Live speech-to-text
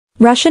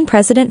Russian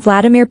President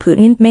Vladimir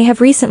Putin may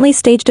have recently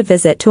staged a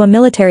visit to a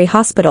military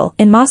hospital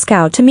in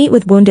Moscow to meet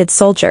with wounded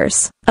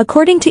soldiers,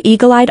 according to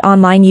eagle-eyed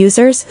online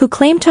users who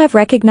claim to have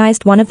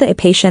recognized one of the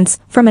patients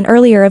from an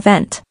earlier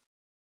event.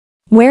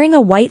 Wearing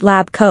a white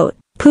lab coat,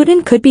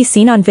 Putin could be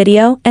seen on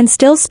video and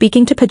still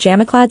speaking to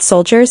pajama-clad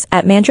soldiers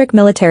at Mandrik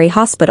Military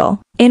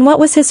Hospital, in what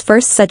was his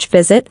first such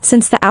visit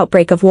since the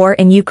outbreak of war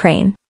in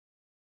Ukraine.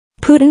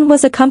 Putin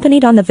was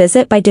accompanied on the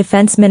visit by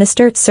Defense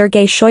Minister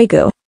Sergei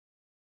Shoigu.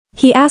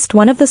 He asked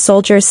one of the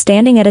soldiers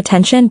standing at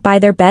attention by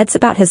their beds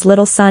about his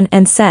little son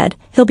and said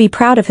he'll be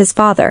proud of his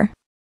father.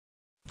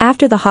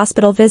 After the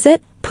hospital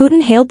visit,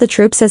 Putin hailed the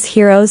troops as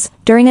heroes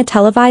during a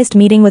televised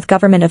meeting with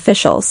government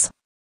officials.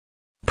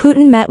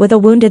 Putin met with a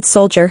wounded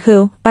soldier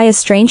who, by a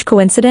strange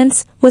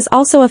coincidence, was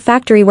also a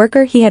factory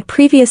worker he had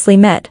previously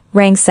met,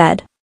 Rang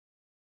said.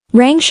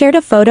 Rang shared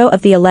a photo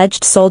of the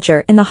alleged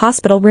soldier in the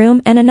hospital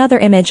room and another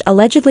image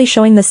allegedly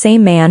showing the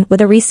same man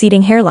with a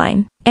receding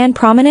hairline and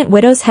prominent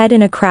widow's head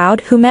in a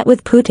crowd who met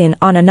with Putin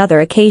on another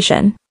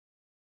occasion.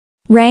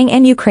 Rang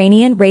and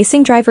Ukrainian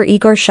racing driver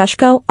Igor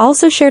Shushko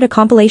also shared a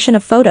compilation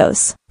of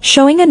photos,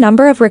 showing a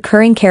number of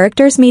recurring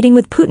characters meeting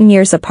with Putin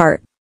years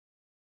apart.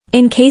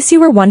 In case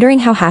you were wondering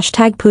how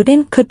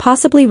 #Putin could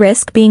possibly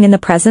risk being in the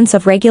presence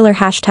of regular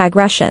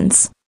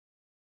 #Russians.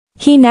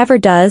 He never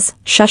does,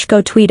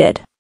 Shushko tweeted.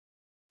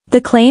 The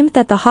claim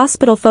that the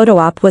hospital photo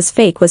op was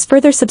fake was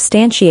further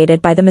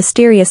substantiated by the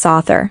mysterious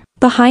author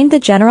behind the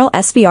General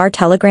SVR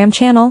Telegram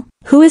channel,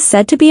 who is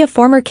said to be a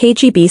former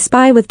KGB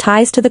spy with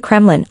ties to the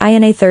Kremlin.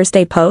 In a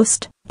Thursday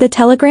post, the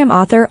Telegram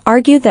author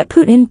argued that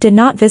Putin did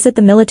not visit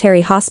the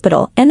military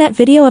hospital and that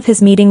video of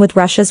his meeting with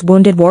Russia's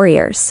wounded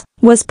warriors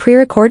was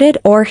pre-recorded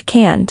or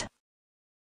canned.